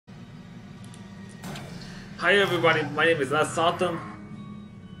Hi everybody, my name is Last Autumn.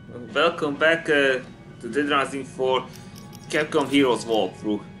 Welcome back to Dead Rising 4 Capcom Heroes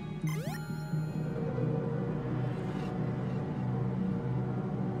walkthrough.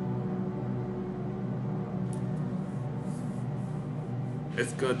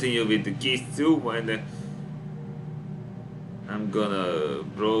 Let's continue with the keys too, and I'm gonna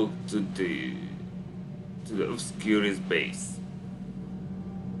go to the Obscurus base.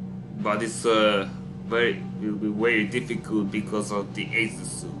 But it's will be very difficult because of the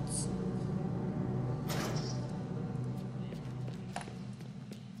exosuits.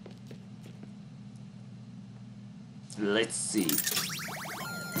 Let's see.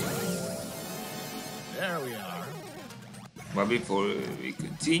 There we are. But before we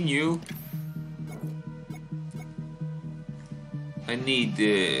continue, I need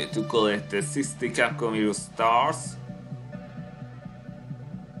to collect the 60 Capcom Heroes stars.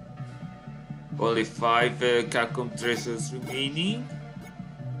 Only 5 Capcom treasures remaining.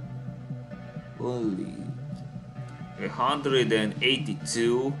 Only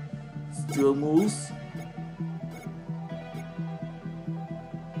 182 steel moves.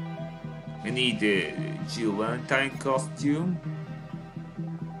 I need a Jill Valentine costume.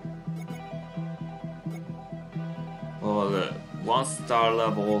 All 1-star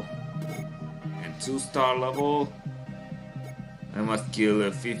level and 2-star level. I must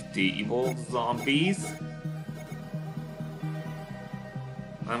kill 50 evolved zombies.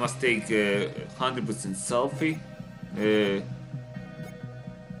 I must take 100% selfie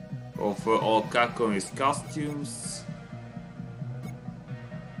of all Capcom's costumes.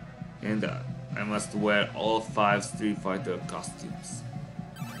 And I must wear all 5 Street Fighter costumes.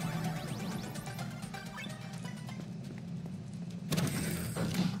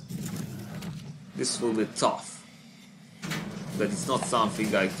 This will be tough, but it's not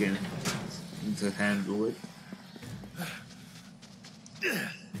something I can handle with.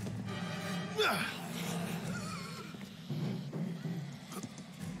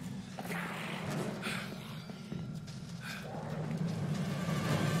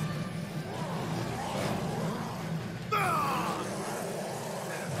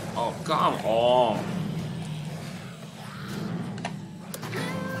 Oh, come on!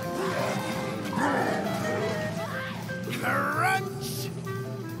 Crunch!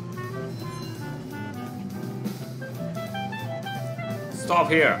 Stop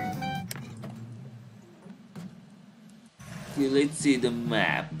here! Okay, let's see the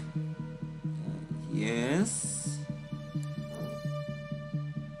map. Yes.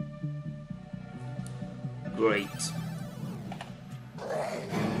 Great.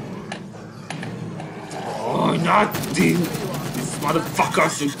 Oh, not these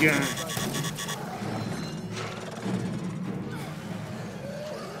motherfuckers again!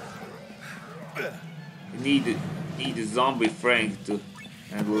 I need a zombie Frank to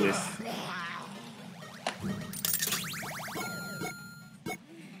handle this.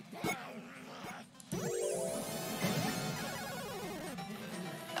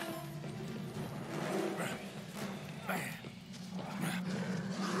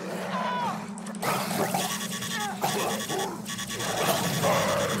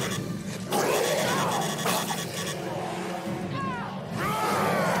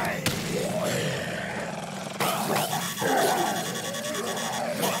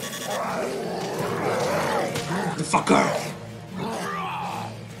 Fucker!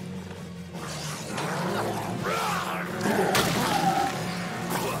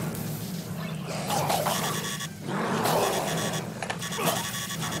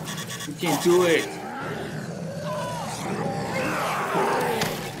 You can't do it!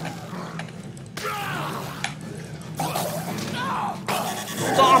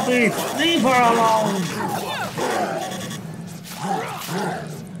 Stop it! Leave her alone!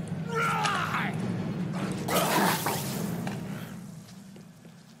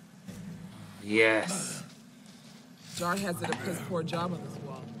 Yes. Jar has did a piss poor job on this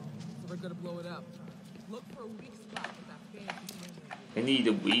wall, so we're gonna blow it up. Look for a weak spot with that fancy I need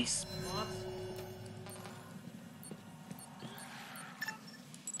a weak spot.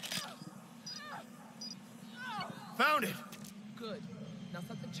 Found it! Good. Now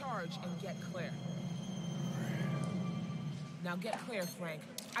set the charge and get clear. Now get clear, Frank.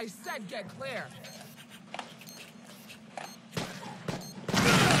 I said get clear.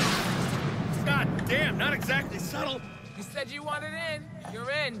 God damn, not exactly subtle. You said you wanted in. You're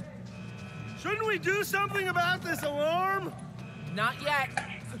in. Shouldn't we do something about this alarm? Not yet.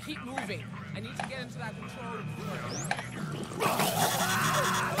 So keep moving. I need to get into that control room first.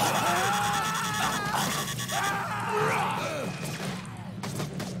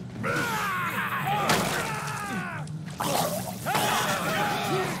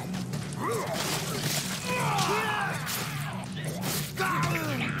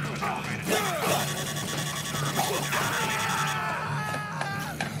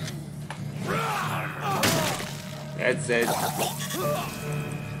 That's it. This is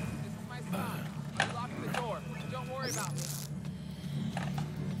my spot. I'm locking the door. Don't worry about me.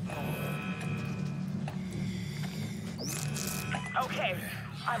 Okay,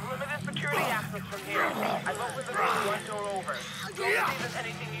 I've limited security access from here. I've opened the main one door over. Don't see if there's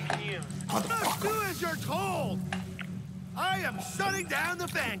anything you can use. Just do as you're told. I am shutting down the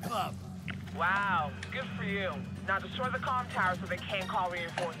fan club. Wow, good for you. Now destroy the comm tower so they can't call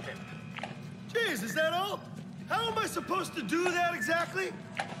reinforcements. Jeez, is that all? How am I supposed to do that exactly?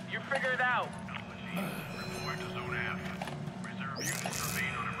 You figure it out. Report to Zone F. Reserve units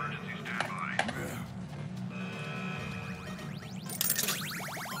remain on emergency standby.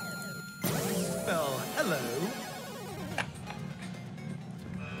 Well, hello.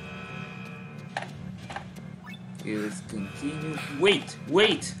 Okay, let's continue. Wait,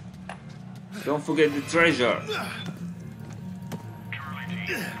 wait! Don't forget the treasure. Charlie team,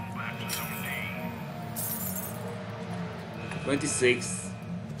 go back to Zone D. 26.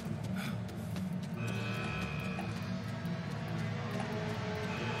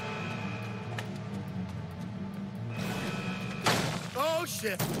 Oh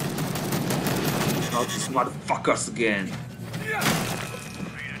shit. Not these motherfuckers again. Beta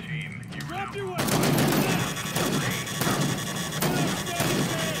team, you Drop your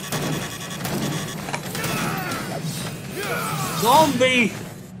Zombie!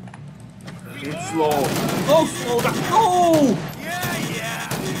 It's slow. Go slow down. No! Yeah.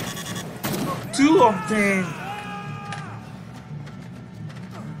 Two of them.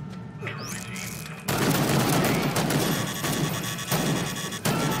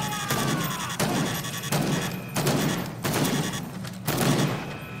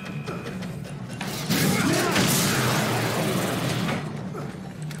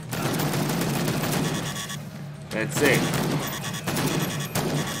 That's it.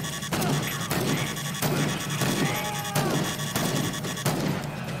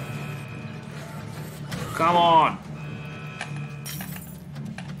 Come on.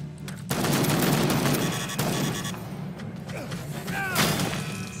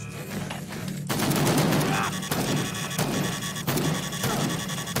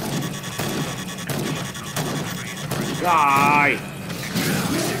 Die.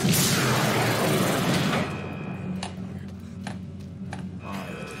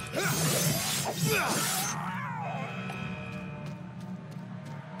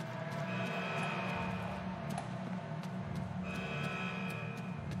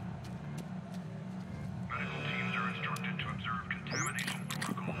 medical teams are instructed to observe contamination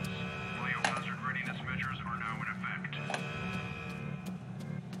protocols. Biohazard readiness measures are now in effect.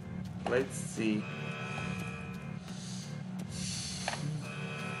 Let's see.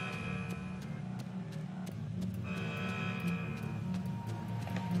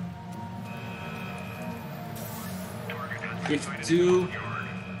 Target has been If sighted two. in the yard.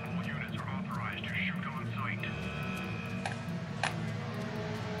 All units are authorized to shoot on sight.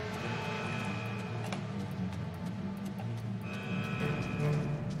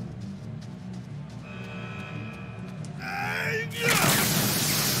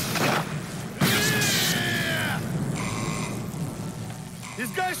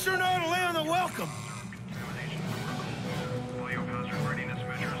 These guys sure know how to lay on the welcome. Contamination protocol. Biohazard readiness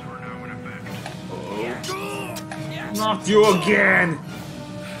measures are now in effect. Oh, not you again!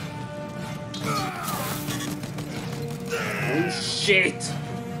 Oh shit!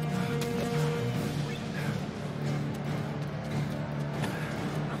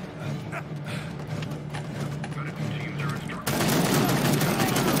 Medical teams are instructed to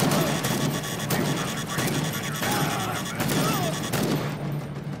biohazard readiness measures are now in effect.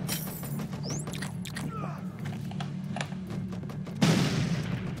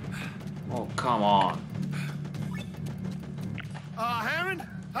 Oh, come on. Hammond,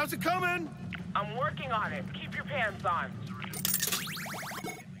 how's it coming? I'm working on it. Keep your pants on.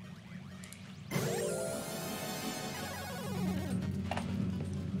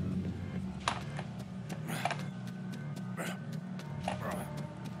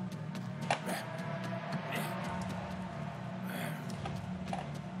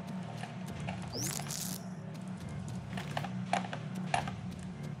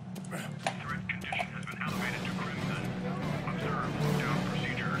 Threat condition has been elevated to crimson. Observe lockdown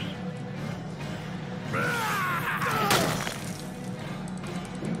procedures.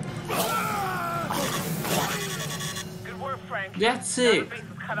 Good work, Frank. That's Now the it. base is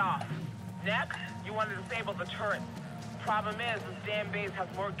cut off. Next, you want to disable the turret. Problem is, this damn base has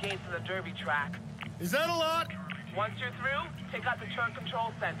more gates than the derby track. Is that a lot? Once you're through, take out the turret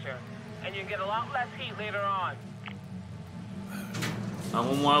control center, and you get a lot less heat later on. I'm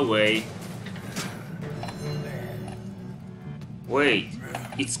on my way. Wait,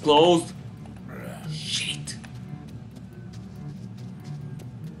 it's closed? Shit.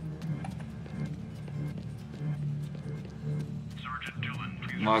 Sergeant Dillon,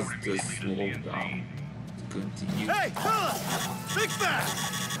 please Must report immediately slow to CNC. down to continue. Hey, fella! Think fast!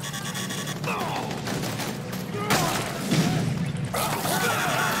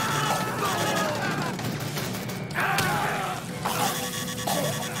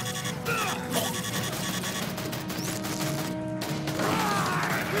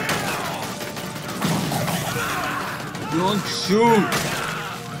 Don't shoot!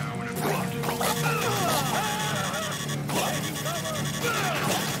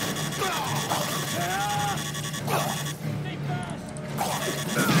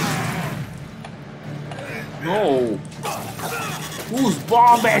 No! Who's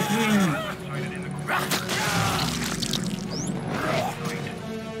bombing me?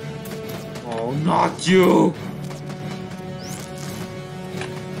 Oh, not you!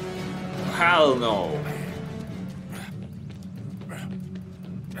 Hell no!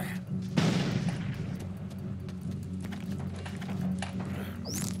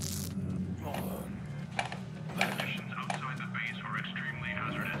 Conditions outside the base are extremely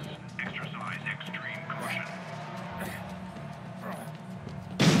hazardous. Exercise extreme caution.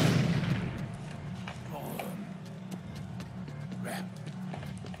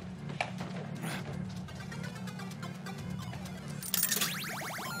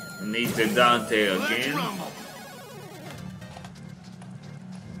 Need the Dante again. Charlie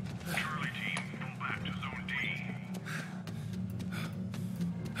team, pull back to Zone D.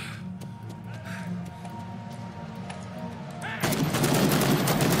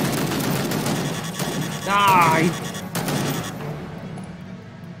 Die!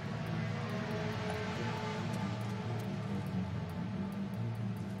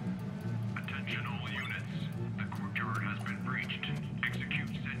 Attention all units. The courtyard has been breached. Execute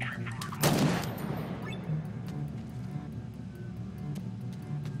sentry protocol.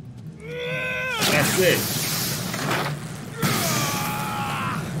 That's it.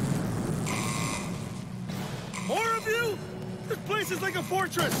 More of you? This place is like a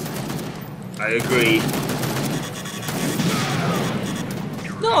fortress! I agree.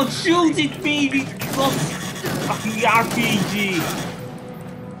 Don't shoot at me, you fucking RPG!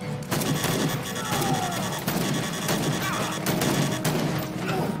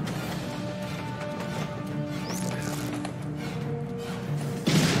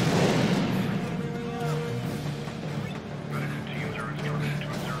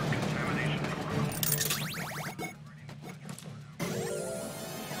 Medical teams are instructed to observe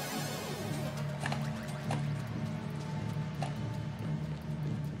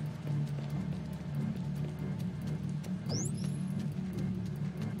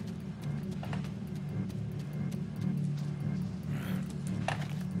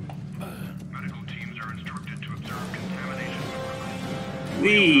protocol. Medical teams are instructed to observe contamination protocol.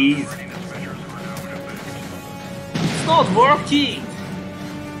 Please! Readiness measures are now in effect. It's not working!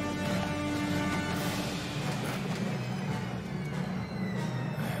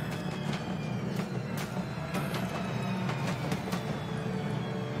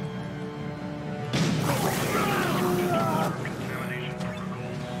 Contamination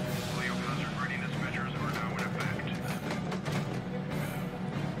protocol. Biohazard readiness measures are now in effect.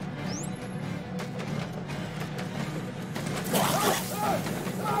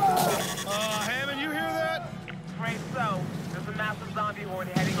 Hammond, you hear that? Afraid so. There's a massive zombie horde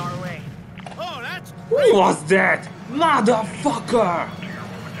heading our way. Oh, that's Who was that? Motherfucker!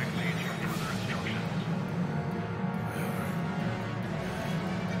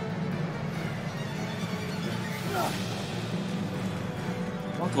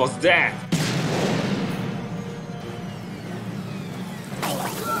 What was that?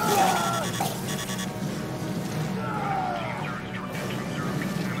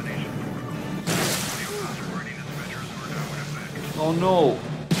 Oh no!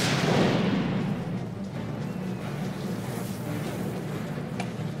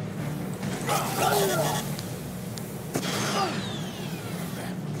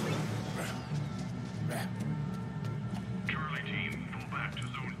 Charlie team, pull back to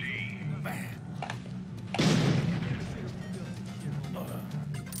Zone D.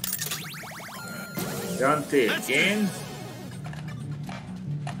 Dante again?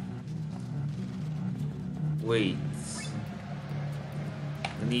 Wait.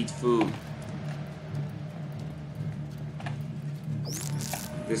 I need food.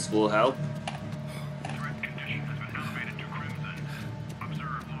 This will help. Threat condition has been elevated to crimson.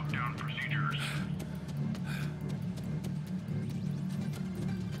 Observe lockdown procedures.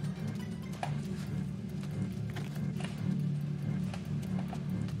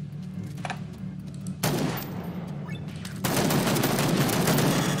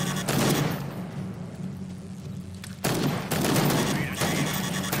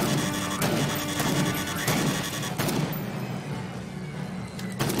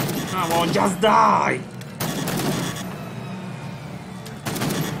 Come on, just die!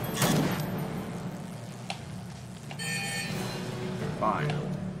 Fine.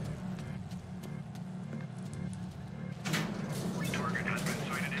 Target has been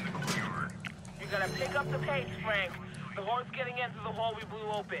sighted in the courtyard. You gotta pick up the pace, Frank. The horde's getting in through the hole we blew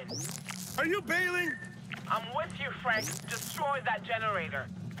open. Are you bailing? I'm with you, Frank. Destroy that generator.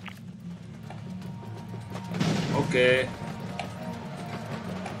 Okay.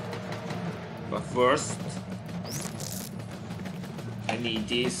 But first, I need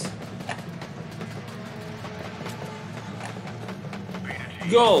this.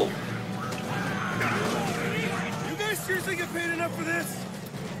 Go! You guys seriously get paid enough for this?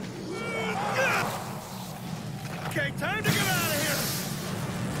 Okay, time to get out of here.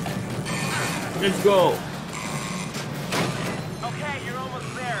 Let's go! Okay, you're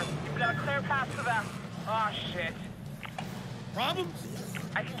almost there. You've got a clear path to that. Oh, shit. Problems?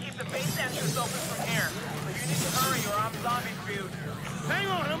 I can keep the base entrance open from here, but you need to hurry or I'm zombie spewed. Hang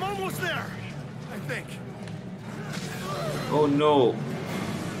on, I'm almost there. I think. Oh no!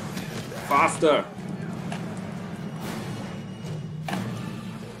 Faster!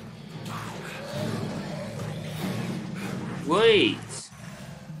 Wait!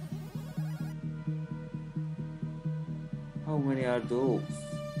 How many are those?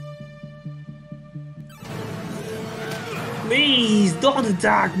 Please, don't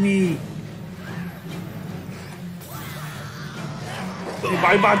attack me!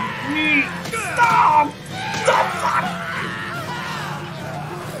 Bye bye! Me! Stop! Stop!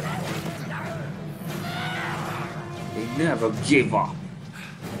 They never give up.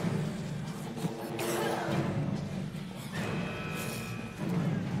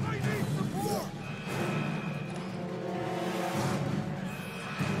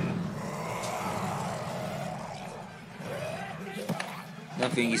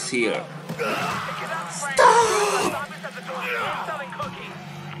 Nothing is here. Stop!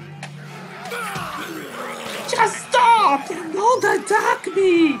 Just stop! Don't attack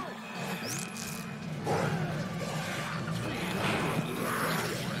me!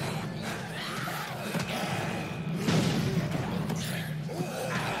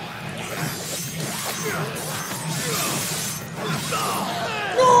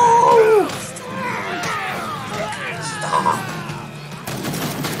 No! Stop!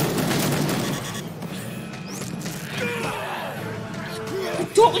 I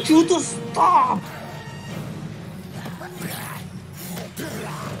told you to stop!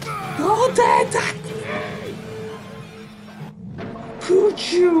 Don't attack me! Could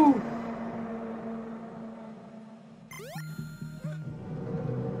you?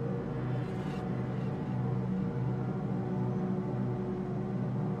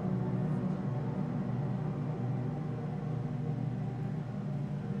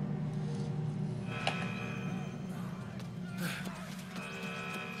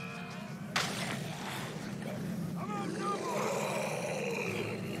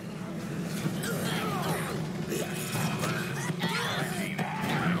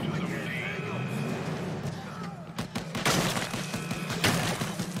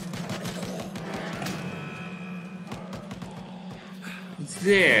 It's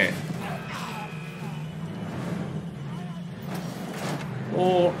there.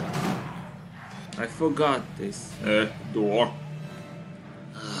 Oh, I forgot this door.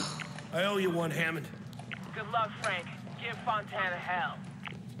 I owe you one, Hammond. Good luck, Frank. Give Fontana hell.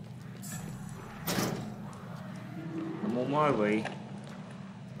 I'm on my way.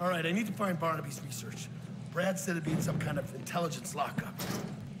 All right, I need to find Barnaby's research. Brad said it'd be in some kind of intelligence lockup.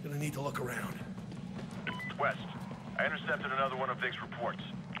 Gonna need to look around. West, I intercepted another one of Vic's reports.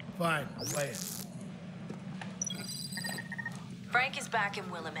 Fine, play it. Frank is back in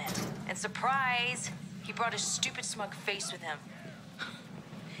Willamette. And surprise, he brought his stupid smug face with him.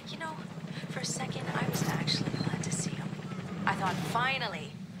 You know, for a second, I was actually glad to see him. I thought,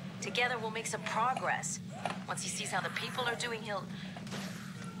 finally, together we'll make some progress. Once he sees how the people are doing, he'll...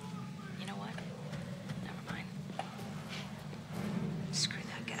 You know what? Never mind. Screw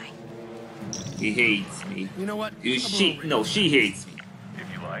that guy. He hates me. You know what? She hates me.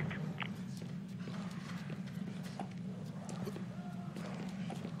 If you like.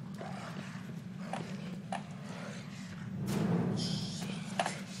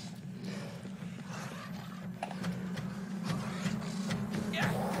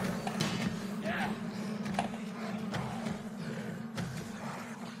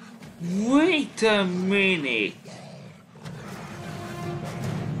 Wait a minute.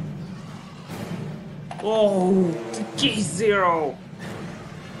 Oh, the key zero.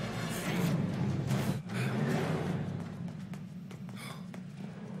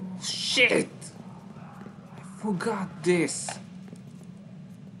 Shit! I forgot this.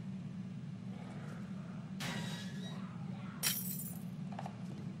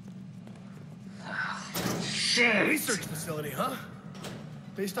 Shit! Research facility, huh?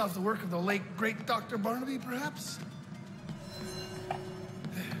 Based off the work of the late, great Dr. Barnaby, perhaps?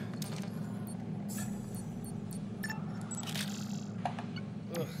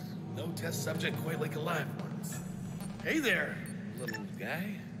 Ugh, no test subject quite like a live one. Hey there, little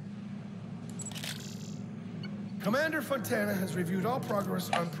guy. Commander Fontana has reviewed all progress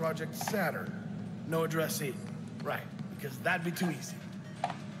on Project Saturn. No addressee. Right, because that'd be too easy.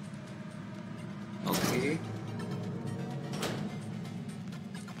 Okay.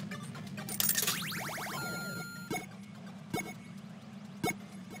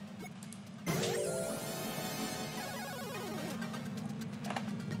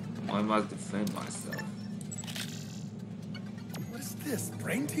 I must defend myself. What is this?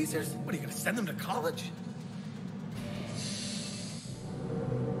 Brain teasers? What, are you gonna send them to college?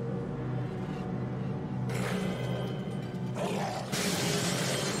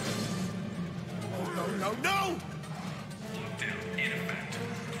 No, no! Lockdown in effect.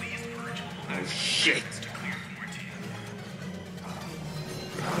 Please purge all Oh shit! to clear quarantine.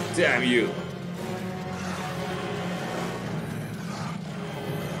 God damn you!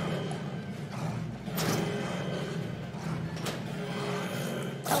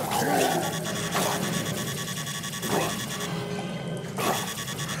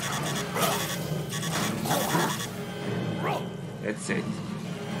 That's it.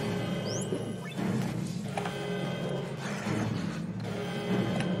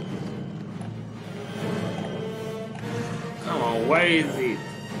 Come on, where is it?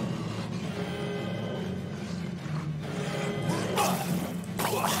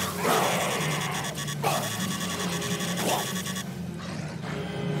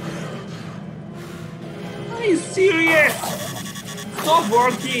 Are you serious? Stop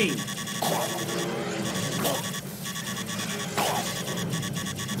working!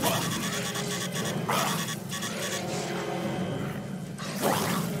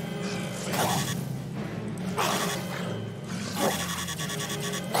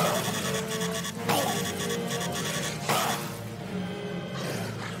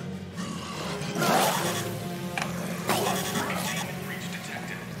 Breach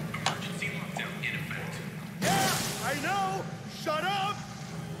detected. Emergency lockdown in effect. Yeah, I know! Shut up!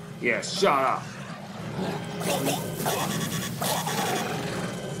 Yes, shut up!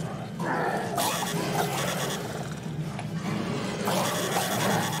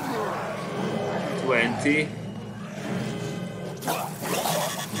 $20.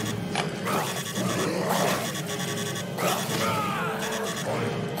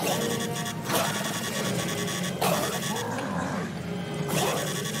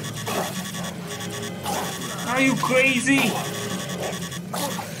 Are you crazy?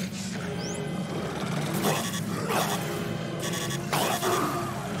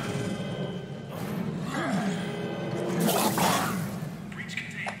 Breach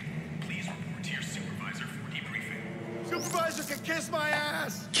contained. Please report to your supervisor for debriefing. Supervisor can kiss my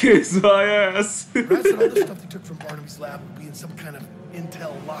ass! Kiss my ass! Rats and other stuff they took from Barnaby's lab would be in some kind of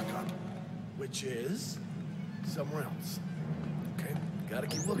intel lockup. Which is... somewhere else. Okay, gotta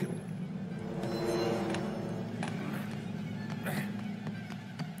keep looking.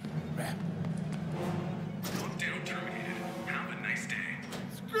 Lockdown terminated. Have a nice day.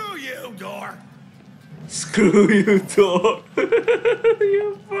 Screw you, door! Screw you, Thor.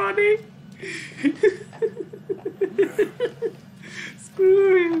 You're funny.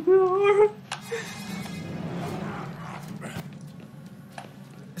 Screw you, Thor.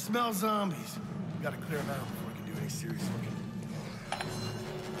 I smell zombies. We gotta clear them out before we can do any serious looking.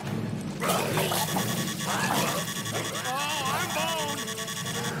 Oh, I'm boned!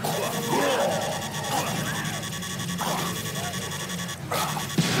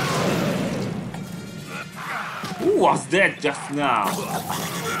 Who was that just now?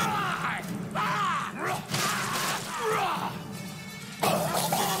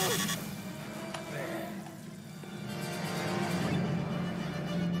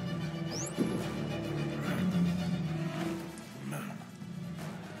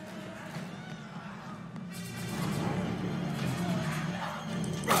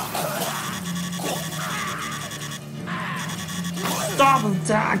 Stop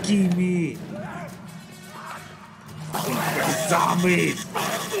attacking me! Fucking zombies!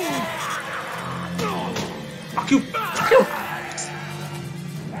 Fuck you! Fuck you!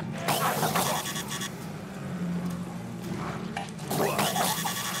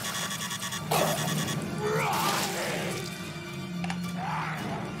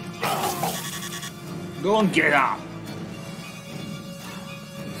 Don't get up.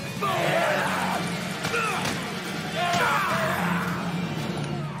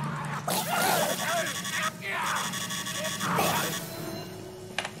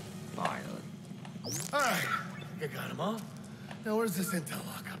 Finally. Alright, you got them all. Now where's this intel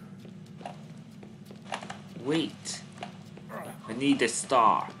lockup? Wait. I need a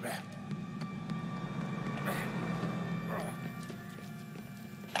star.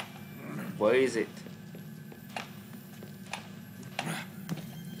 Where is it?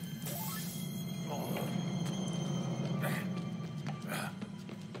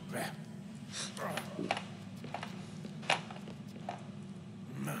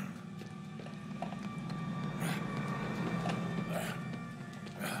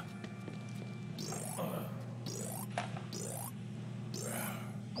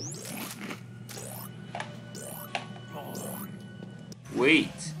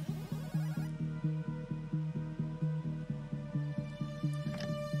 Wait.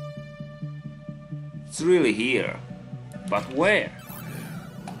 It's really here. But where?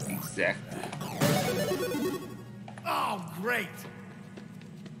 Exactly. Oh, great!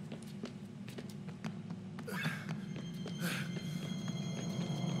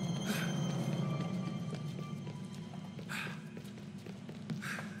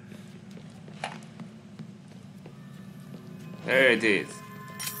 There it is.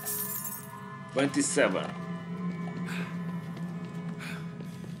 27.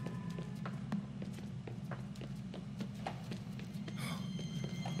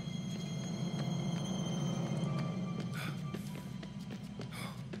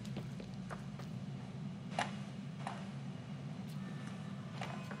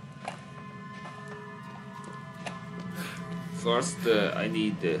 First, I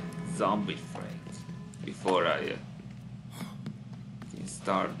need the zombie freight before I can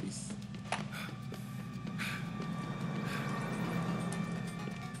start this.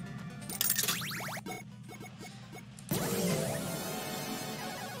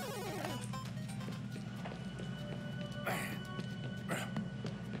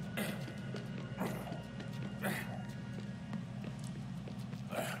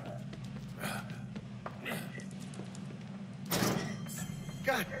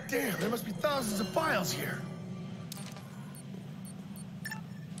 God damn, there must be thousands of files here.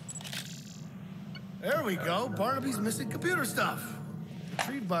 There we go. Barnaby's missing computer stuff.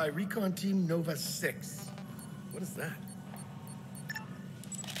 Retrieved by Recon Team Nova 6. What is that?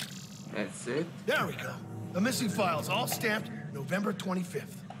 That's it. There we go. The missing files, all stamped November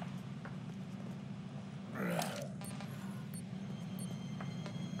 25th.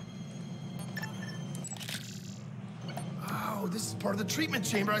 Oh, this is part of the treatment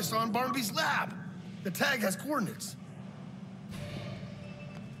chamber I saw in Barnaby's lab. The tag has coordinates.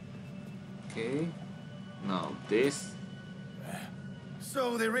 Okay. Now this.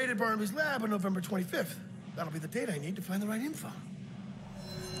 So they raided Barnaby's lab on November 25th. That'll be the date I need to find the right info.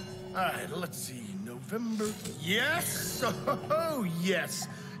 All right, let's see. November. Yes! Oh, yes.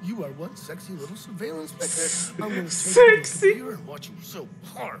 You are one sexy little surveillance picture. I'm gonna take Sexy. you here and watch you so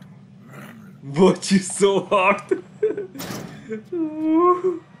hard. Watch you so hard.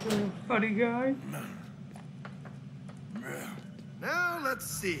 Ooh, funny guy. Now let's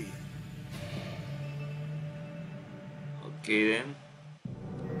see. Okay then.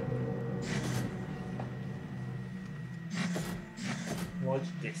 Watch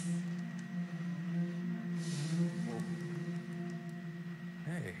this.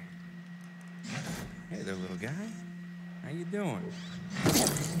 Hey. Hey there, little guy. How you doing?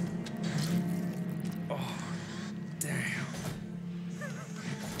 Oh, damn.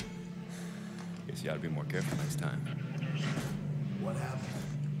 Guess you ought to be more careful next time. What happened?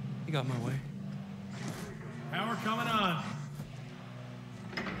 You got my way. Power coming on.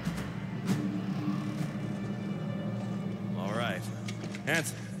 All right.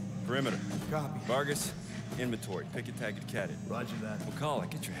 Hanson, perimeter. Copy. Vargas, inventory. Pick a tag, cat it. Roger that. McCullough,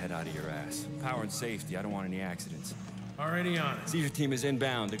 get your head out of your ass. Power and safety. I don't want any accidents. Already on it. Seizure team is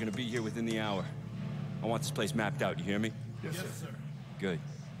inbound. They're gonna be here within the hour. I want this place mapped out. You hear me? Yes, sir. Good.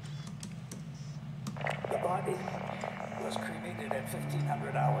 The body was cremated at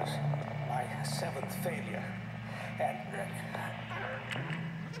 1500 hours. My 7th failure. At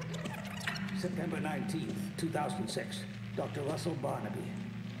September 19th, 2006. Dr. Russell Barnaby.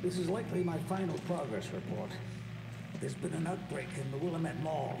 This is likely my final progress report. There's been an outbreak in the Willamette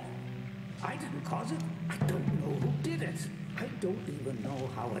Mall. I didn't cause it. I don't know who did it. I don't even know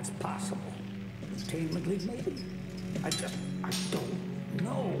how it's possible. Containment leak, maybe? I don't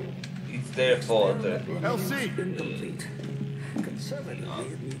know. It's their fault. LC. Incomplete. Conservatively,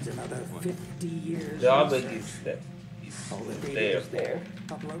 it needs another 50 years. The object research. is that All the is data is there.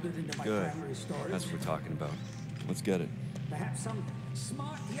 there, uploaded into my Good. primary storage. That's what we're talking about. Let's get it. Perhaps some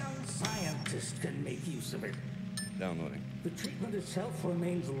smart young scientist can make use of it. Downloading. The treatment itself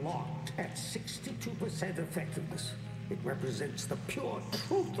remains locked at 62% effectiveness. It represents the pure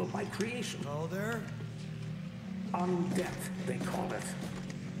truth of my creation. Oh, there? Undeath, they call it.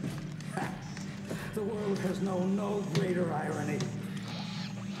 Ha. The world has known no greater irony.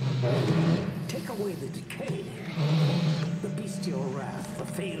 Take away the decay, the bestial wrath, the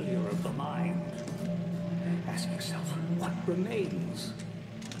failure of the mind. Ask yourself, what remains?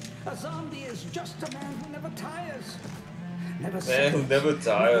 A zombie is just a man who never tires. Never Man who never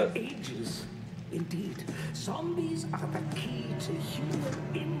tires. never ages. Indeed, zombies are the key to human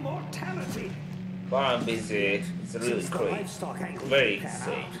immortality. Barnaby's it's really Since the crazy. livestock angle Very didn't pan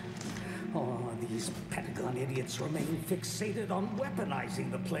insane. out. Oh, these Pentagon idiots remain fixated on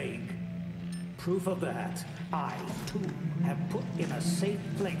weaponizing the plague. Proof of that, I, too, have put in a safe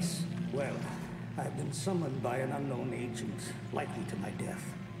place. Well, I've been summoned by an unknown agent, likely to my death.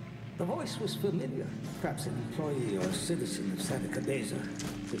 The voice was familiar, perhaps an employee or citizen of Santa Cabeza.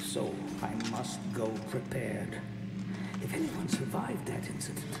 If so, I must go prepared. If anyone survived that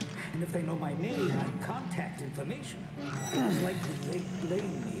incident, and if they know my name and contact information, it's likely they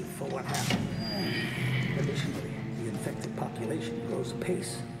blame me for what happened. Additionally, the infected population grows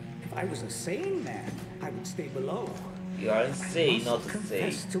apace. If I was a sane man, I would stay below. You are insane, I not must to say.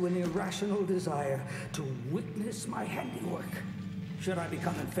 confess to an irrational desire to witness my handiwork. Should I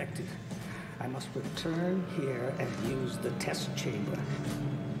become infected, I must return here and use the test chamber.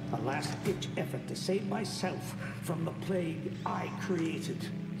 A last-ditch effort to save myself from the plague I created.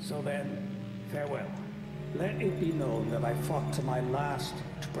 So then, farewell. Let it be known that I fought to my last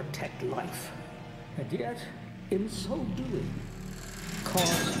to protect life. And yet, in so doing,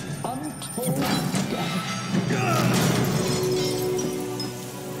 caused untold death.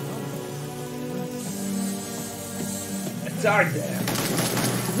 It's hard there.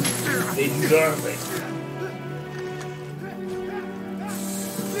 They deserve it.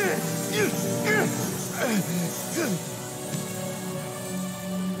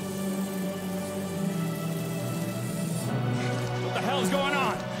 What the hell is going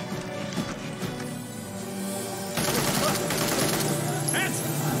on?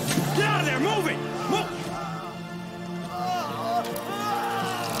 Hands! Get out of there! Move it! Move!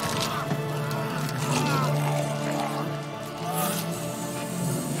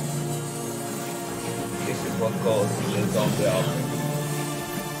 This is what causes the zombie outbreak.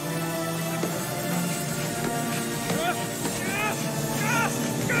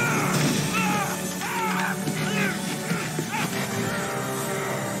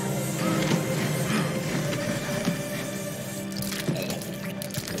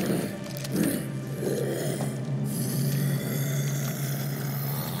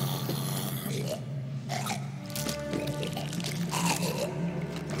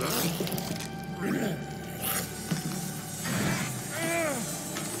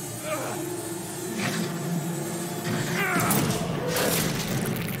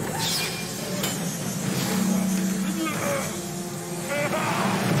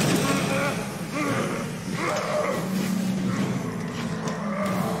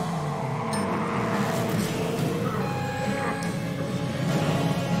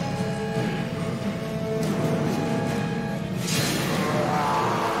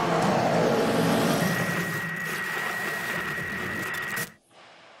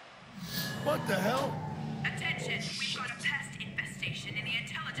 What the hell? Attention, we've got a pest infestation in the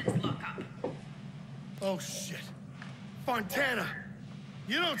intelligence lockup. Oh, shit. Fontana,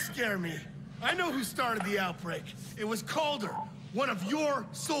 you don't scare me. I know who started the outbreak. It was Calder, one of your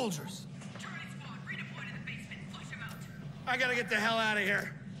soldiers. Charlie squad, redeploy to the basement. Flush him out. I gotta get the hell out of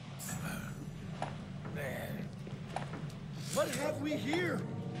here. Man. What have we here?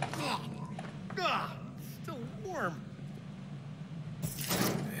 Still warm.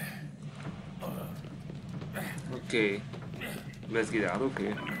 Okay, let's get out of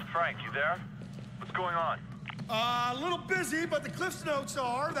here. Frank, you there? What's going on? A little busy, but the Cliff's notes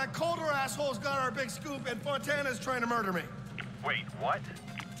are that Calder asshole's got our big scoop and Fontana's trying to murder me. Wait, what?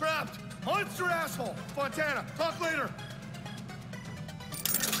 Trapped! Monster asshole! Fontana, talk later!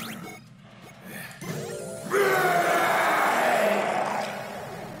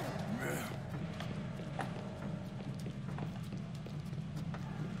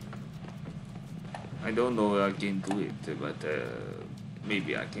 I don't know if I can do it, but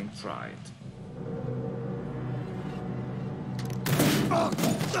maybe I can try it.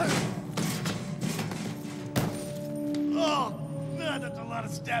 Oh!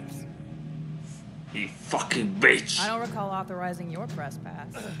 steps. You fucking bitch. I don't recall authorizing your press pass.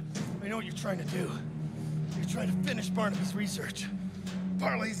 I know what you're trying to do. You're trying to finish Barnaby's research.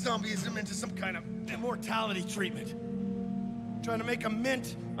 Parlay zombieism into some kind of immortality treatment. Trying to make a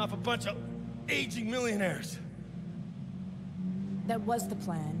mint off a bunch of aging millionaires. That was the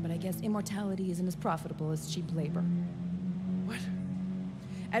plan, but I guess immortality isn't as profitable as cheap labor. What?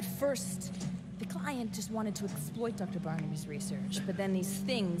 At first, the client just wanted to exploit Dr. Barnaby's research, but then these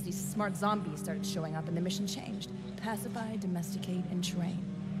smart zombies started showing up and the mission changed. Pacify, domesticate, and train.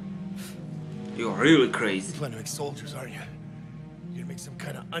 You're really crazy. You're planning to make soldiers, aren't you? You're gonna make some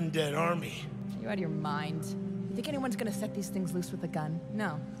kind of undead army. Are you out of your mind? You think anyone's gonna set these things loose with a gun?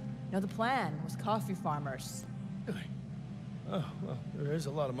 No. No, the plan was coffee farmers. Really? Oh, well, there is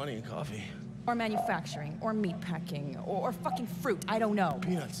a lot of money in coffee. Or manufacturing, or meat packing, or fucking fruit, I don't know.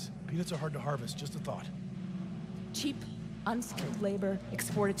 Peanuts. Peanuts are hard to harvest, just a thought. Cheap, unskilled labor,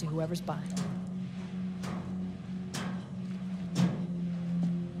 exported to whoever's buying.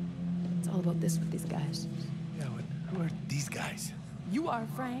 It's all about this with these guys. Yeah, but who are these guys? You are,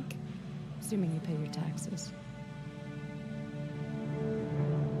 Frank. Assuming you pay your taxes.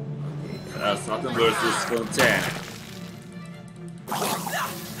 Sutton versus Fontana.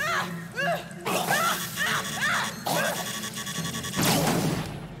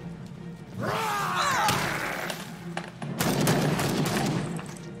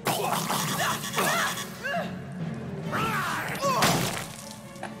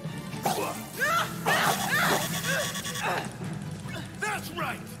 That's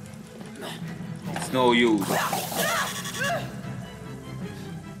right. It's no use.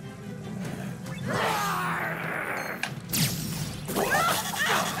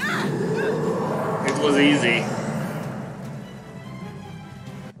 It was easy.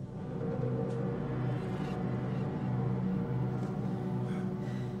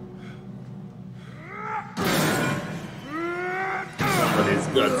 Somebody's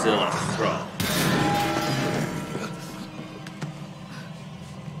Godzilla strong.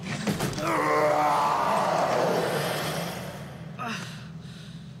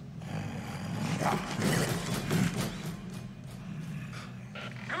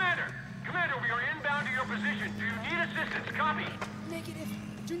 Commander, we are inbound to your position. Do you need assistance? Copy. Negative.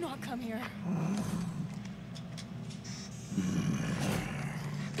 Do not come here.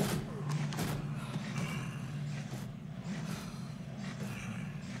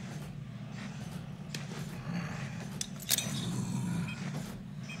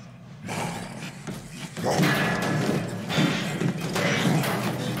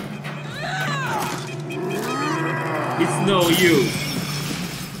 It's no use.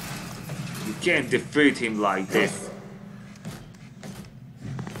 You can't defeat him like this.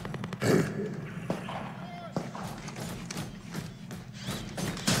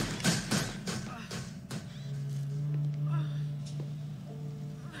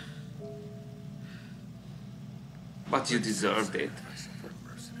 But you deserved it.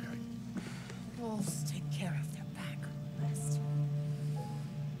 Wolves take care of their back list.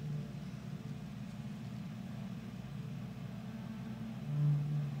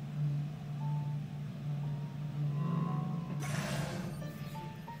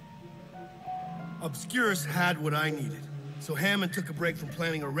 Obscurus had what I needed, so Hammond took a break from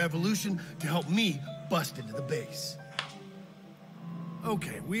planning a revolution to help me bust into the base.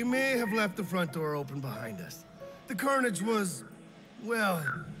 Okay, we may have left the front door open behind us. The carnage was, well,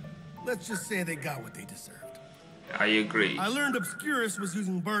 let's just say they got what they deserved. I agree. I learned Obscurus was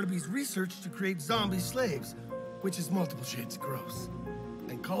using Barnaby's research to create zombie slaves, which is multiple shades of gross.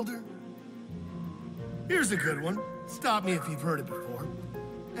 And Calder? Here's a good one. Stop me if you've heard it before.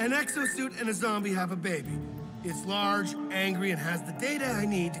 An exosuit and a zombie have a baby. It's large, angry, and has the data I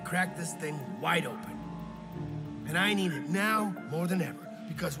need to crack this thing wide open. And I need it now more than ever,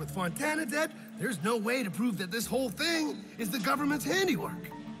 because with Fontana dead, there's no way to prove that this whole thing is the government's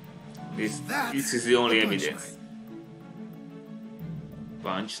handiwork. This is the only evidence.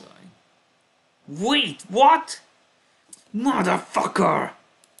 Punchline. Wait, what? Motherfucker!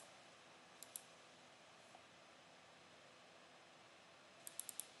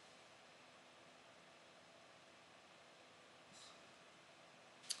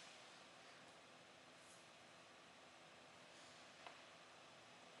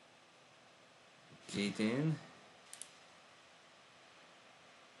 Get in.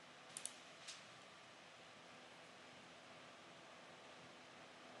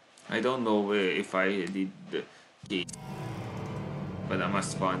 I don't know if I did the key, but I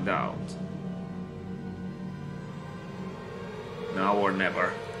must find out. Now or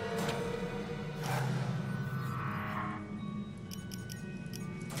never.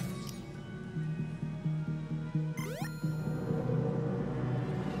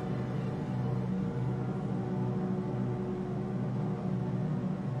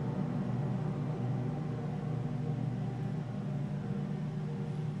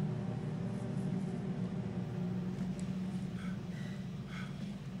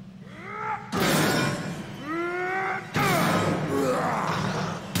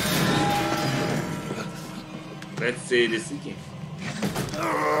 Let's see this again.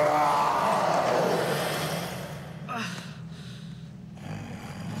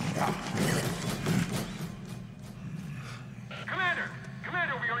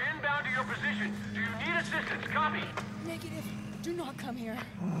 Commander, we are inbound to your position. Do you need assistance? Copy. Negative. Do not come here.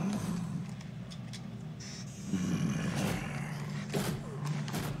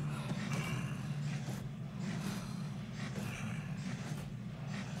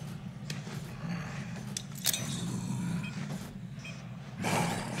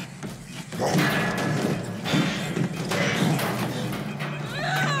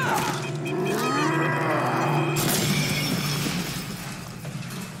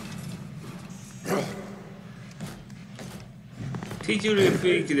 Did you really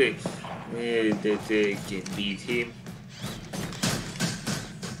think that they can beat him?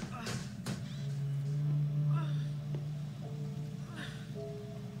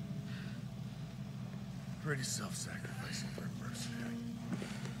 Pretty self-sacrificing for a mercenary.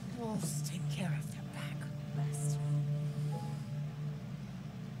 Wolves take care of their back best.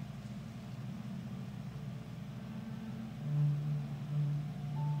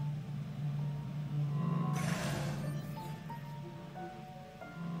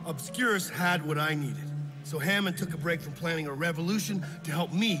 Obscurus had what I needed, so Hammond took a break from planning a revolution to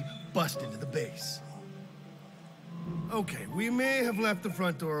help me bust into the base. Okay, we may have left the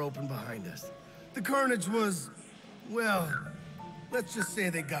front door open behind us. The carnage was, well, let's just say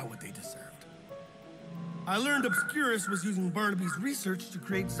they got what they deserved. I learned Obscurus was using Barnaby's research to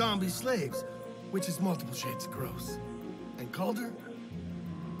create zombie slaves, which is multiple shades of gross. And Calder?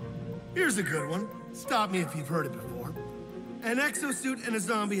 Here's a good one. Stop me if you've heard it before. An exosuit and a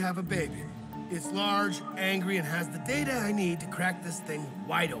zombie have a baby. It's large, angry, and has the data I need to crack this thing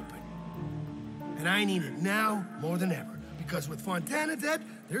wide open. And I need it now more than ever, because with Fontana dead,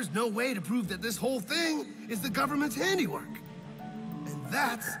 there's no way to prove that this whole thing is the government's handiwork. And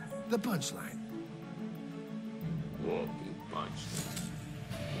that's the punchline. Walking punch.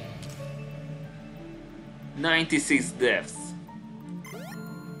 96 deaths.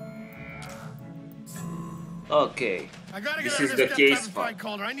 Okay. I gotta This get is out the of this case step time and find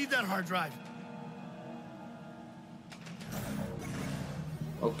Calder. I need that hard drive.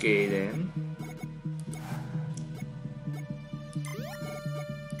 Okay then.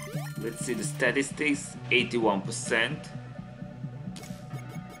 Let's see the statistics. 81%.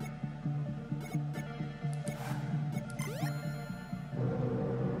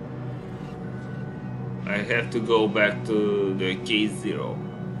 I have to go back to the K0.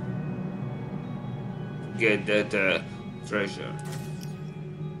 Get that treasure.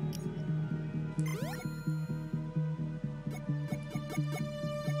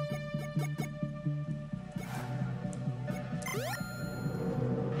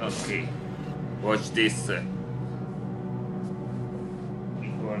 Okay, watch this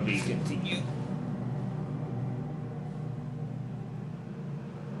before we continue.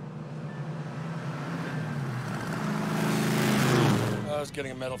 I was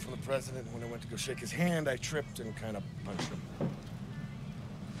getting a medal from the president. When I went to go shake his hand, I tripped and kind of punched him.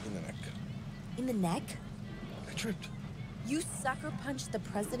 In the neck. In the neck? I tripped. You sucker punched the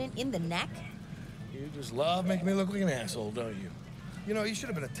president in the neck? You just love making me look like an asshole, don't you? You know, you should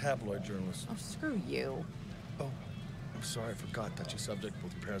have been a tabloid journalist. Oh, screw you. Oh, I'm sorry, I forgot that your subject.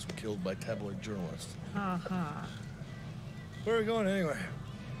 Both your parents were killed by tabloid journalists. Uh-huh. Where are we going anyway?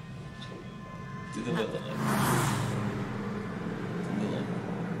 To the middle.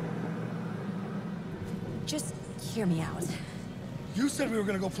 Just hear me out. You said we were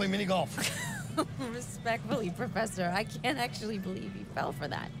gonna go play mini golf. Respectfully, Professor, I can't actually believe you fell for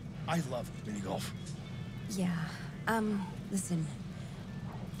that. I love mini golf. Yeah, listen.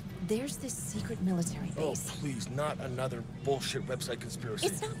 There's this secret military Oh, base. please, not another bullshit website conspiracy.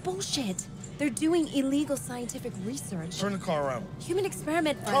 It's not bullshit. They're doing illegal scientific research. Turn the car around. Human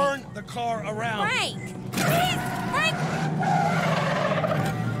experiment, Frank. Turn the car around. Frank! Please! Frank!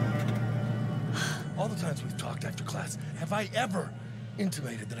 All the times we've talked after class, have I ever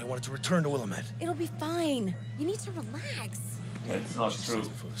intimated that I wanted to return to Willamette? It'll be fine. You need to relax. That's not She true. says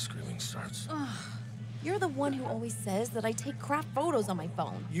before the screaming starts. You're the one who always says that I take crap photos on my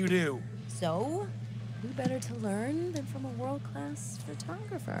phone. You do. So, who better to learn than from a world-class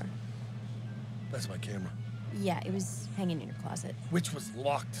photographer? That's my camera. Yeah, it was hanging in your closet. Which was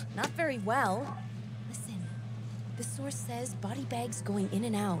locked. Not very well. Listen, the source says body bags going in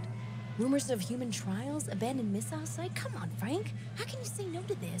and out. Rumors of human trials, abandoned missile site. Come on, Frank. How can you say no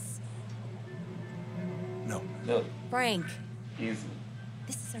to this? No. No, Frank, easy.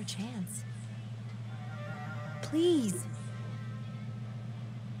 this is our chance. Please.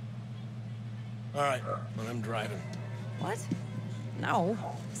 All right, well, I'm driving. What? No,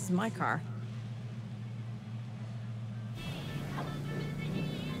 this is my car.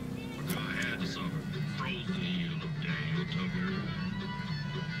 I had to suffer. Frozen heel of Daniel Tucker.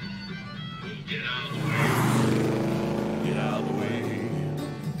 Get out of the way. Get out of the way.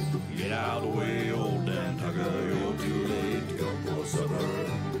 Get out of the way, old Dan Tucker. You're too late to go for supper.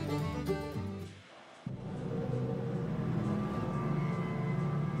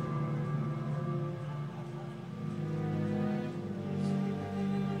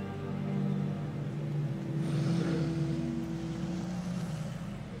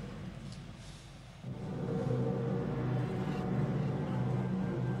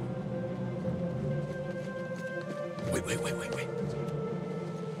 Wait.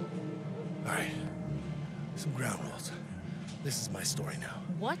 All right. Some ground rules. This is my story now.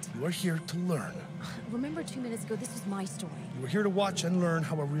 What? You are here to learn. Remember 2 minutes ago, this was my story. You are here to watch and learn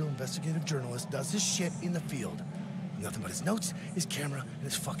how a real investigative journalist does his shit in the field. Nothing but his notes, his camera, and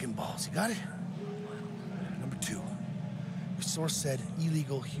his fucking balls. You got it? Number 2. Your source said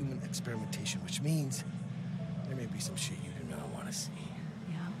illegal human experimentation, which means there may be some shit you do not want to see.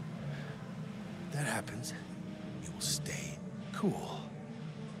 Yeah. If that happens, you will stay cool.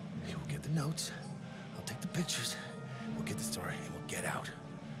 You will get the notes, I'll take the pictures, we'll get the story, and we'll get out.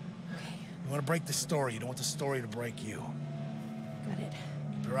 Okay. You want to break the story, you don't want the story to break you. Got it.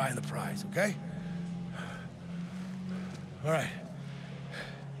 Keep your eye on the prize, okay? All right.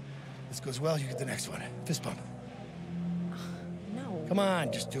 This goes well, you get the next one. Fist bump. No. Come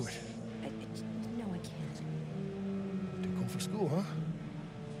on, just do it. No, I can't. Too cool for school, huh?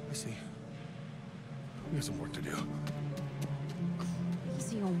 I see. We got some work to do.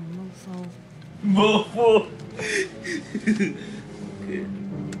 Easy, old mofo. Mofo. Okay.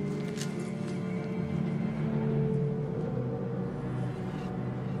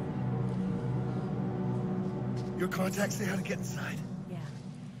 Your contacts say how to get inside? Yeah.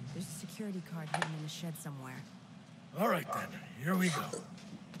 There's a security card hidden in the shed somewhere. All right, then. Here we go.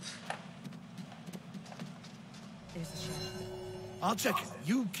 There's the shed. I'll check it.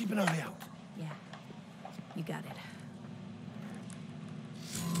 You keep an eye out. Yeah. You got it.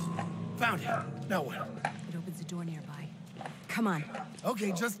 Found it. Now what? It opens a door nearby. Come on.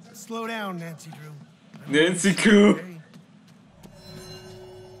 Okay, just slow down, Nancy Drew. Nancy Drew. Okay.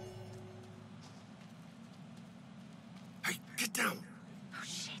 Hey, get down. Oh,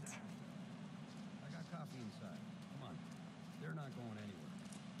 shit. I got coffee inside. Come on. They're not going anywhere.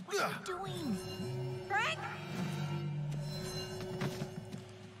 What are you doing? Frank?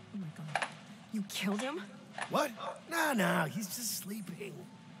 Oh my god. You killed him? What? No, he's just sleeping.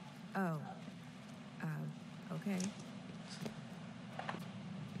 Oh. Okay.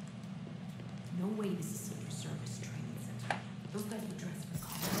 No way this is Secret Service training center. Those guys were dressed for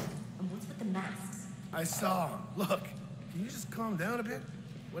college. And what's with the masks? I saw him. Look, can you just calm down a bit?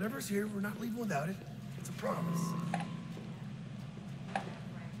 Whatever's here, we're not leaving without it. It's a promise.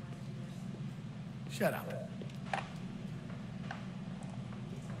 Shut up.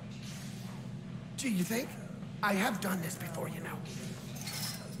 Gee, you think? I have done this before, you know.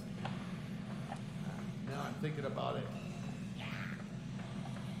 Now I'm thinking about it.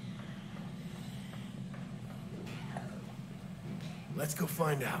 Let's go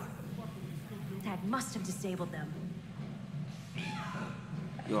find out. That must have disabled them.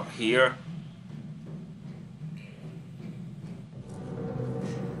 You're here.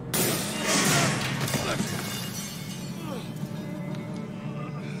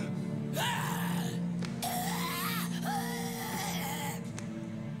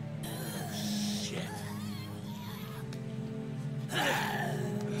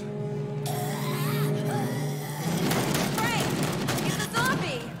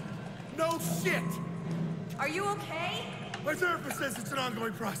 My therapist says it's an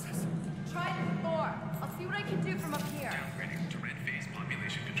ongoing process. Try it before. I'll see what I can do from up here. Downgrading to red phase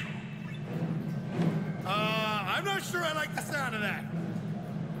population control. I'm not sure I like the sound of that.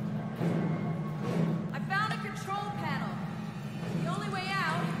 I found a control panel. The only way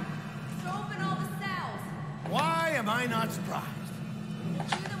out is to open all the cells. Why am I not surprised? We'll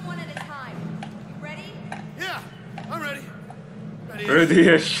do them one at a time. You ready? Yeah, I'm ready.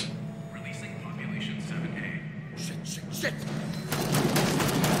 Ready-ish. Releasing population 7A. Shit.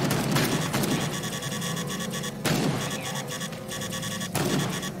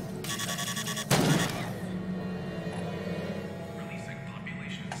 Releasing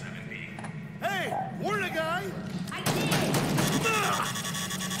population 7B. Hey, warn a guy. I did.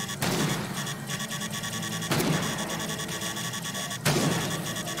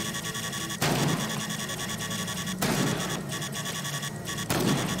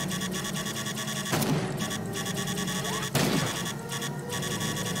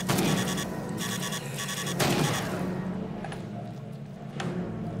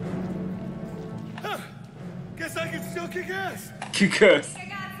 Because I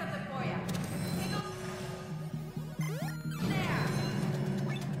got something for you.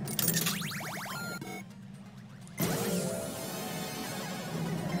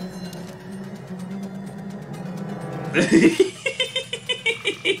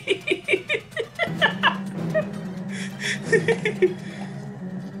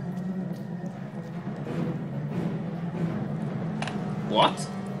 What?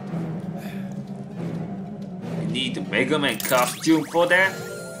 I need the Mega Man costume for that?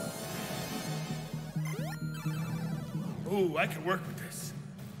 Ooh, I can work with this.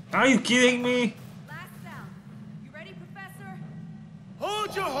 Are you kidding me? Last sound. You ready, Professor?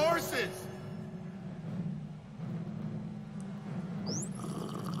 Hold your horses!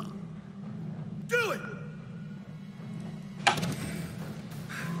 Do it!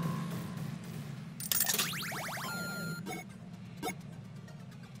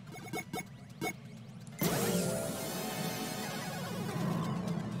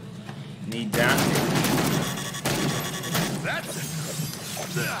 Need that? That's it!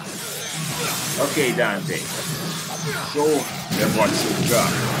 Okay, Dante. Show them what you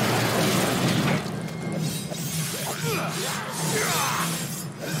got.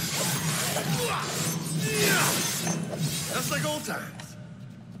 That's like old times.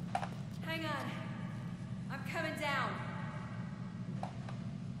 Hang on. I'm coming down.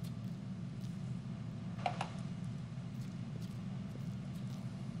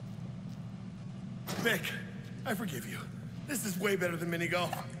 Vic, I forgive you. This is way better than mini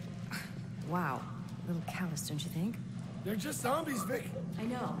golf. Wow. A little callous, don't you think? They're just zombies, Vic. I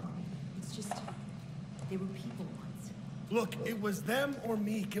know. It's just... they were people once. Look, it was them or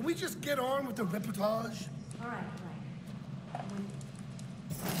me. Can we just get on with the reportage? All right.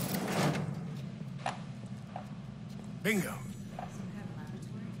 Bingo. Some kind of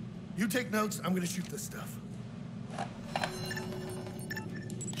laboratory? You take notes, I'm gonna shoot this stuff. I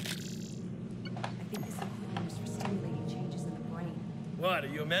think this equipment is for stimulating changes in the brain. What, are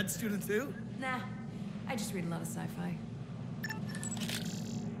you a med student too? Nah. I just read a lot of sci-fi.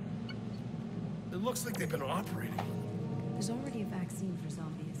 It looks like they've been operating. There's already a vaccine for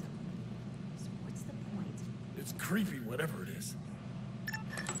zombieism. So what's the point? It's creepy, whatever it is.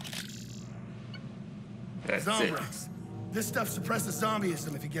 That's it. Zombies. This stuff suppresses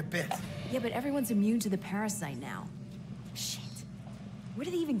zombieism if you get bit. Yeah, but everyone's immune to the parasite now. Shit. Where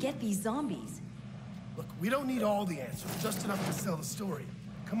do they even get these zombies? Look, we don't need all the answers, just enough to sell the story.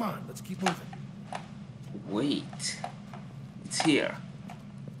 Come on, let's keep moving. Wait. It's here.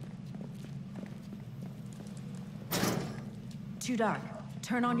 Too dark.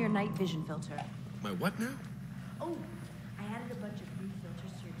 Turn on your night vision filter. My what now? Oh, I added a bunch of blue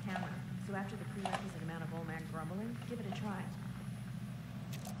filters to your camera. So after the prerequisite amount of old man grumbling, give it a try.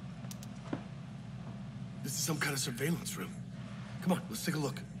 This is some kind of surveillance room. Come on, let's take a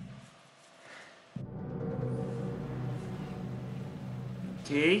look.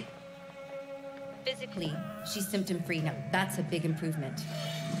 Okay. Physically, she's symptom-free. Now, that's a big improvement.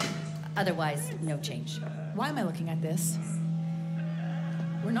 Otherwise, no change. Why am I looking at this?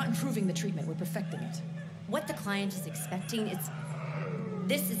 We're not improving the treatment, we're perfecting it. What the client is expecting is...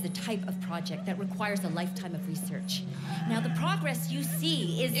 This is the type of project that requires a lifetime of research. Now, the progress you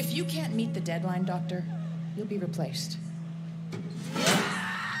see is... If you can't meet the deadline, Doctor, you'll be replaced.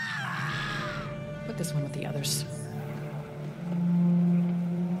 Put this one with the others.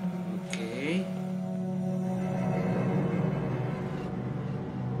 Okay.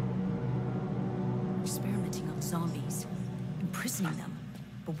 Experimenting on zombies. Imprisoning them.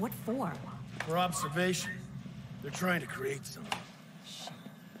 But what for? For observation. They're trying to create something.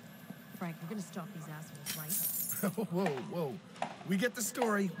 Frank, we're gonna stop these assholes, right? Whoa, whoa. We get the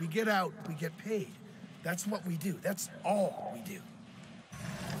story, we get out, we get paid. That's what we do. That's all we do.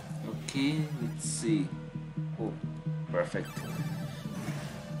 Okay, let's see. Oh, perfect.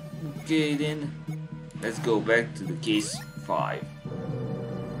 Okay then, let's go back to the case 5.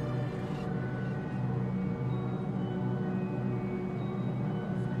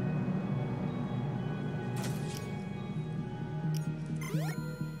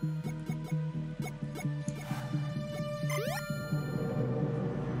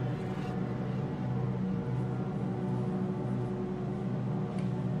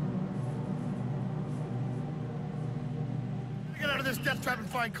 Get out of this death trap and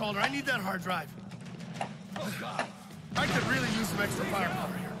find Calder. I need that hard drive. Oh, God. I could really use some extra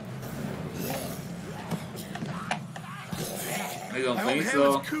firepower here. I don't I think hope so.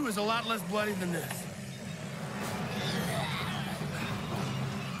 Hammond's coup is a lot less bloody than this.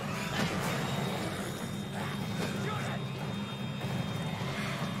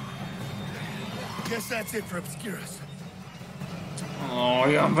 Guess that's it for Obscurus.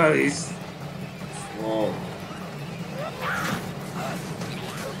 Olyan bevisz. Wow.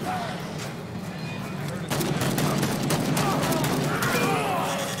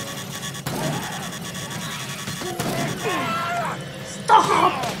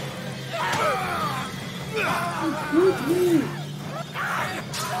 Stop!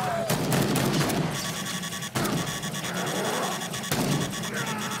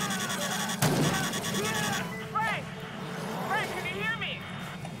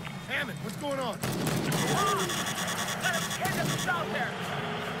 What's going on? Let him take us out there.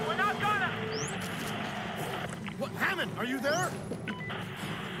 We're not gonna. What? Hammond, are you there?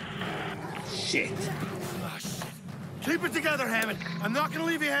 Shit. Oh, shit. Keep it together, Hammond. I'm not gonna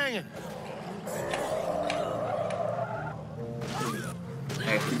leave you hanging. I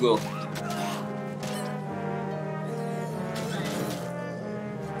have to go.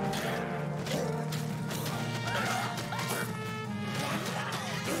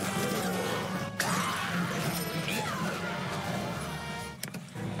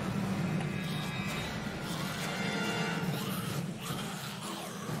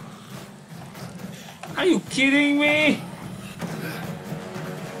 Are you kidding me?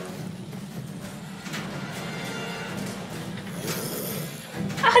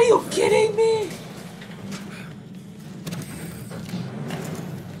 Are you kidding me?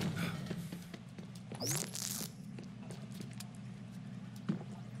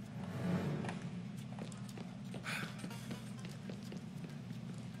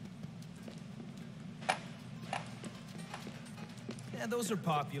 Yeah, those are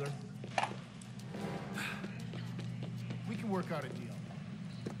popular. We can work out a deal.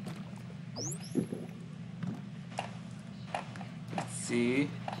 Let's see.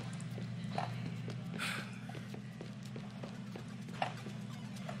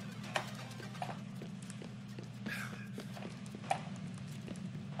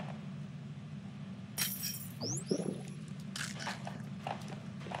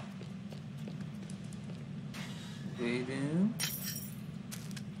 Waiting.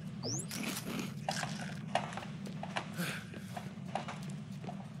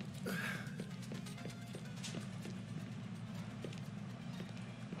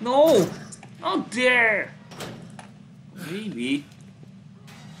 No! Not there! Maybe.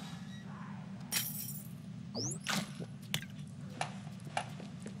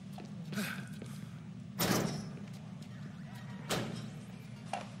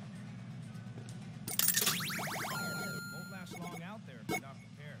 Won't last long out there if you're not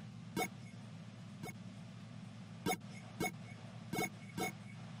prepared.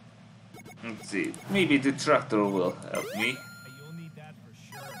 Let's see. Maybe the tractor will help me. You'll need that for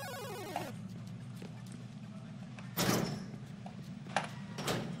sure.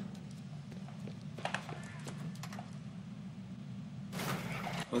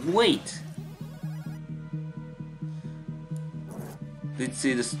 But wait! Let's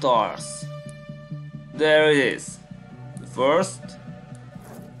see the stars. There it is. The first.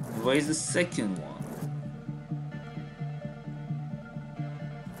 Where is the second one?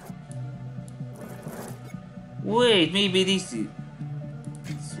 Wait, maybe this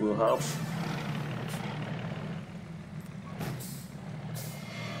will help.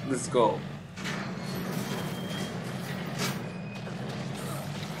 Let's go.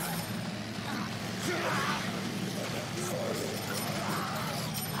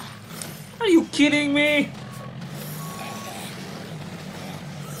 Are you kidding me?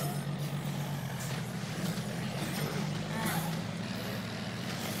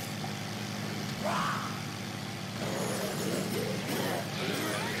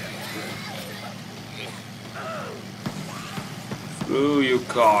 Screw you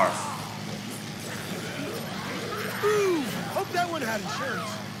cars. Ooh, hope that one had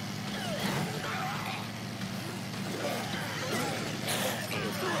insurance.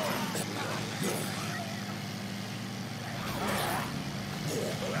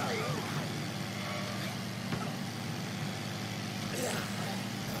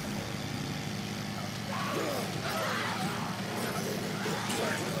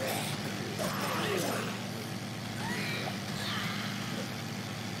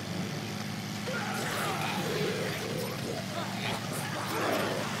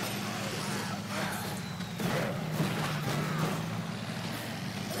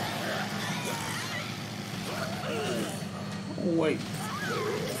 Wait.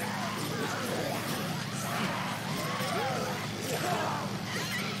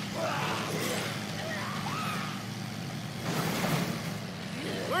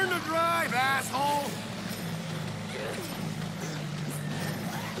 Learn to drive, asshole!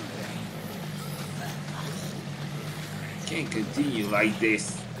 Can't continue like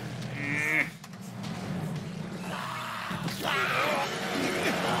this.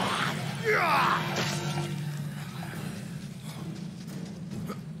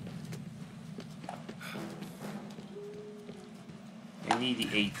 I need the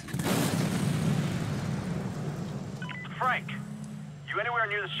 80. Frank, you anywhere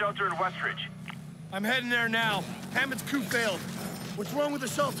near the shelter in Westridge? I'm heading there now. Hammond's coup failed. What's wrong with the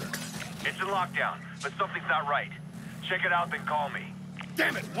shelter? It's in lockdown, but something's not right. Check it out, then call me.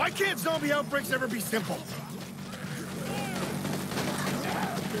 Damn it! Why can't zombie outbreaks ever be simple?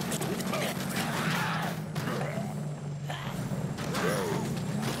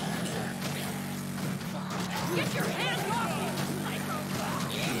 Get your hands off me!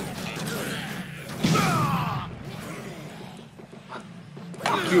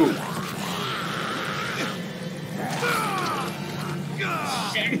 Fuck you!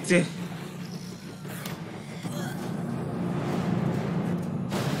 Shit!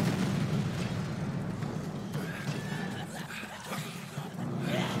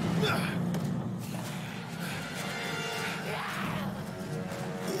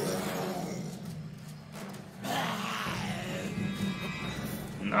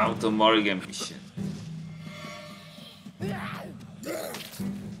 Now the Morgan mission.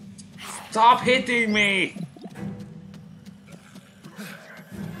 Stop hitting me!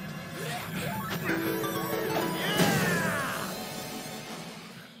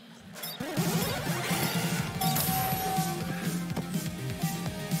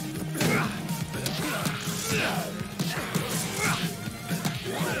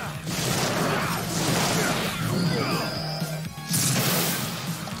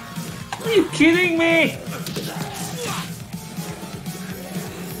 Are you kidding me?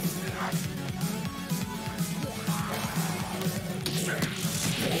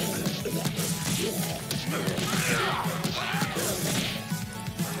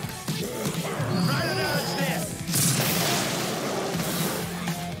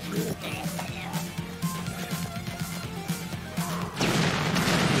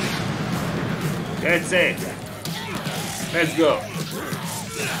 That's it. Let's go.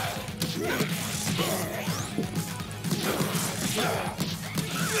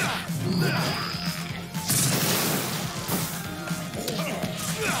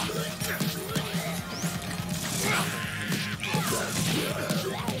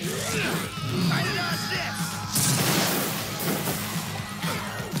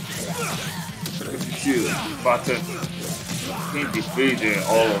 Shoot, button. Can't defeat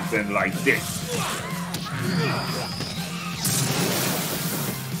all of them like this.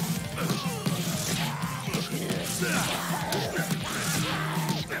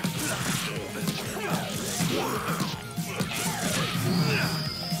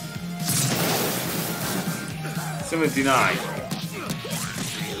 $79.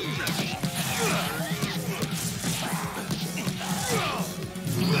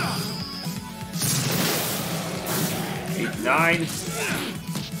 $89.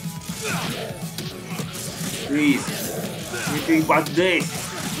 Please, anything but this.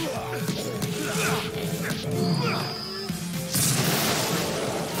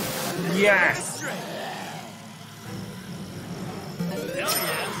 Yes.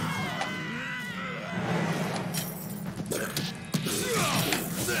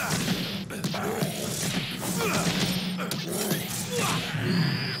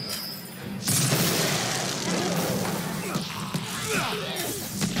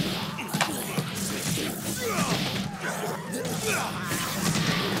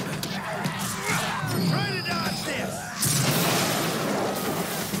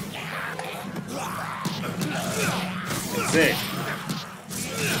 That's it.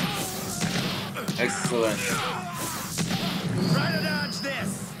 Excellent. Try to dodge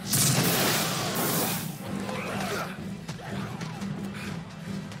this.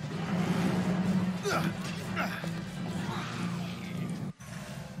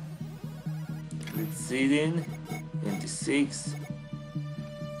 Succeeding. 26.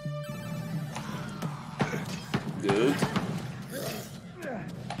 Good.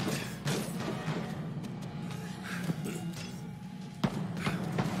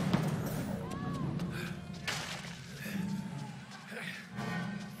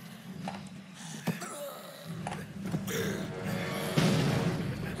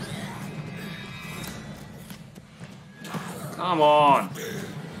 Come on!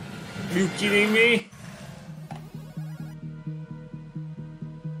 Are you kidding me?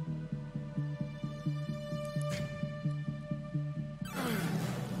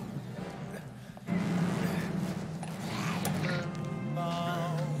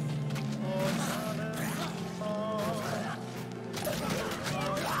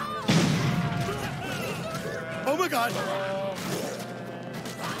 God!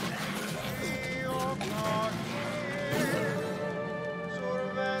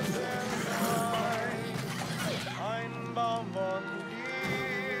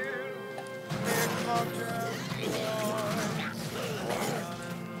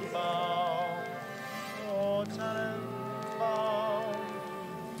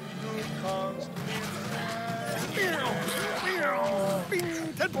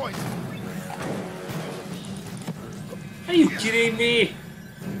 Bing, 10 points. Are you kidding me?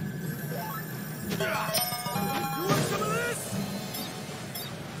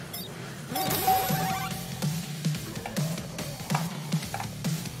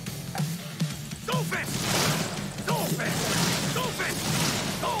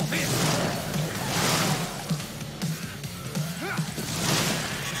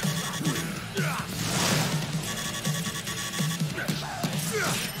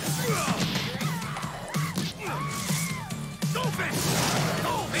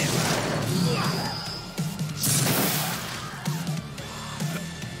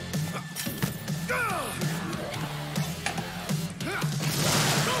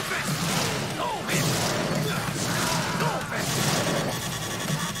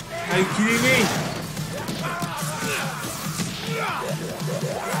 Are you kidding me?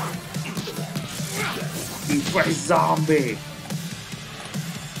 You crazy zombie!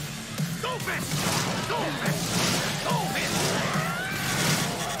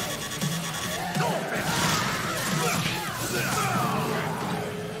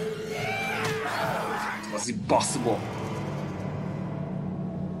 It was impossible.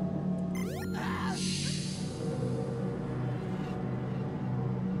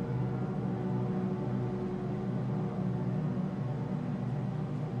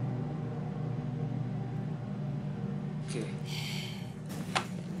 Okay.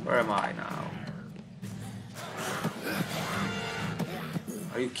 Where am I now?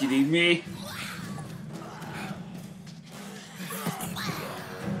 Are you kidding me?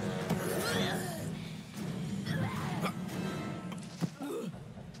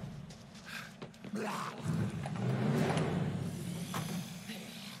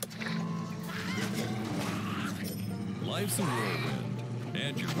 Life's a whirlwind,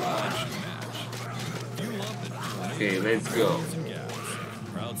 and your ride should match. You love it. Okay, let's go.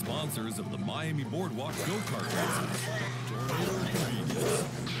 Proud sponsors of the Miami Boardwalk go-kart races. Tornado Convenience.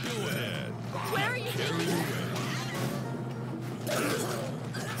 Go ahead. Where are you Carry away.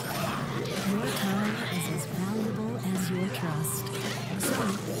 Your car is as valuable as your trust. So,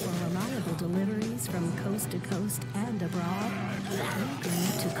 for reliable deliveries from coast to coast and abroad, you go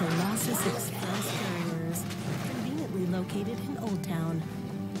to Colossus Express Carriers, conveniently located in Old Town.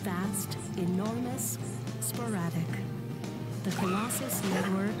 Fast, enormous, sporadic. The Colossus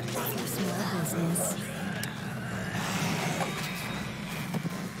Network for small business.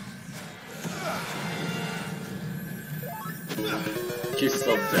 Kiss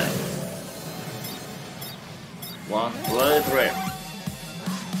of death. One blood red.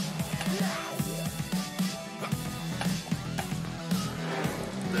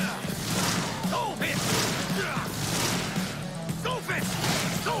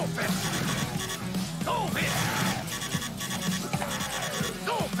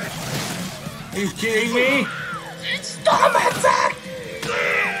 Are you kidding me? Stop attack!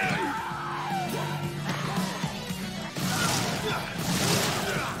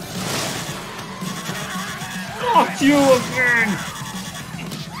 Not you again!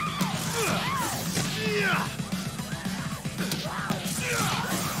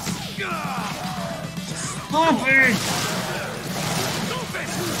 Stop it!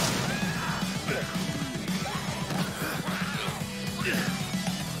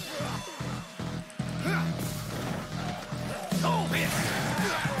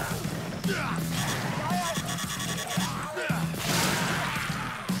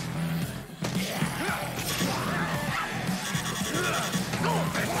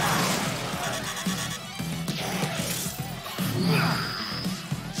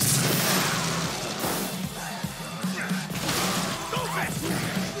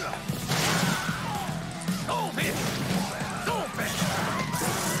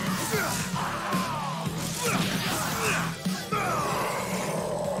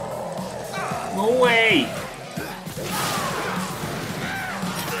 No way!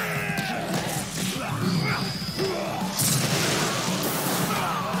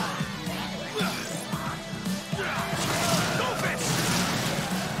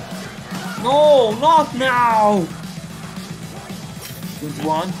 No, not now!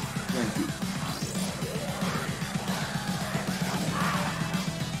 21, 20.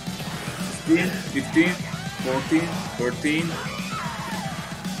 15, 15. 14, 13,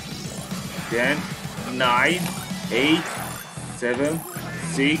 10, 9, 8, 7,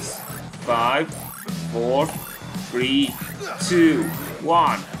 6, 5, 4, 3, 2,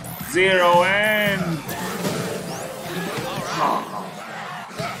 1, 0, and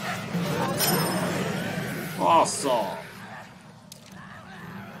awesome.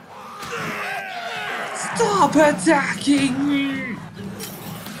 Stop attacking me!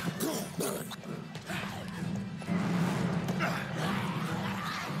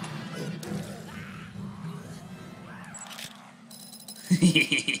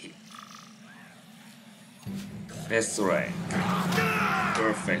 That's right.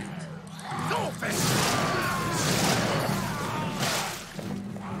 Perfect.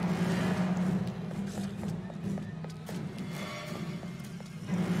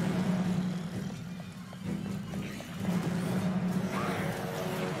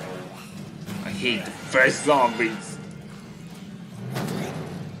 I hate the first zombies.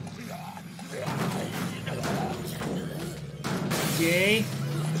 Okay.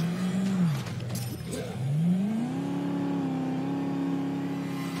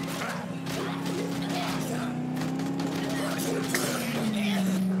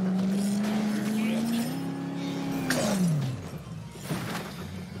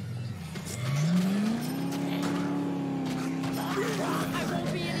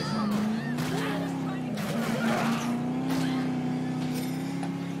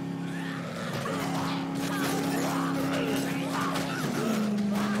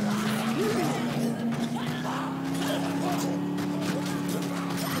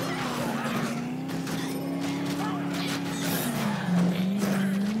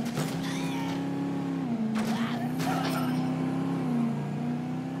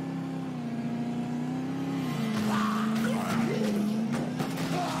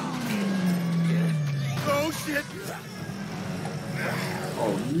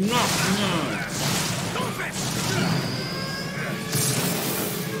 Oh no,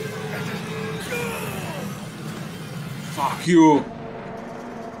 Fuck you!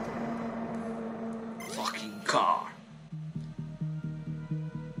 Fucking car.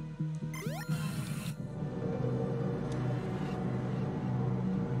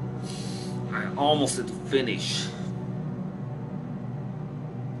 I almost had to finish.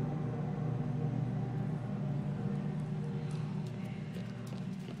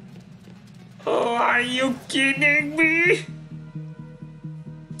 Oh, are you kidding me?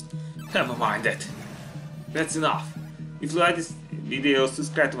 Never mind that. That's enough. If you like this video,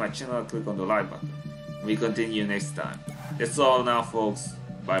 subscribe to my channel and click on the like button. We continue next time. That's all now, folks.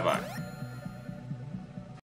 Bye bye.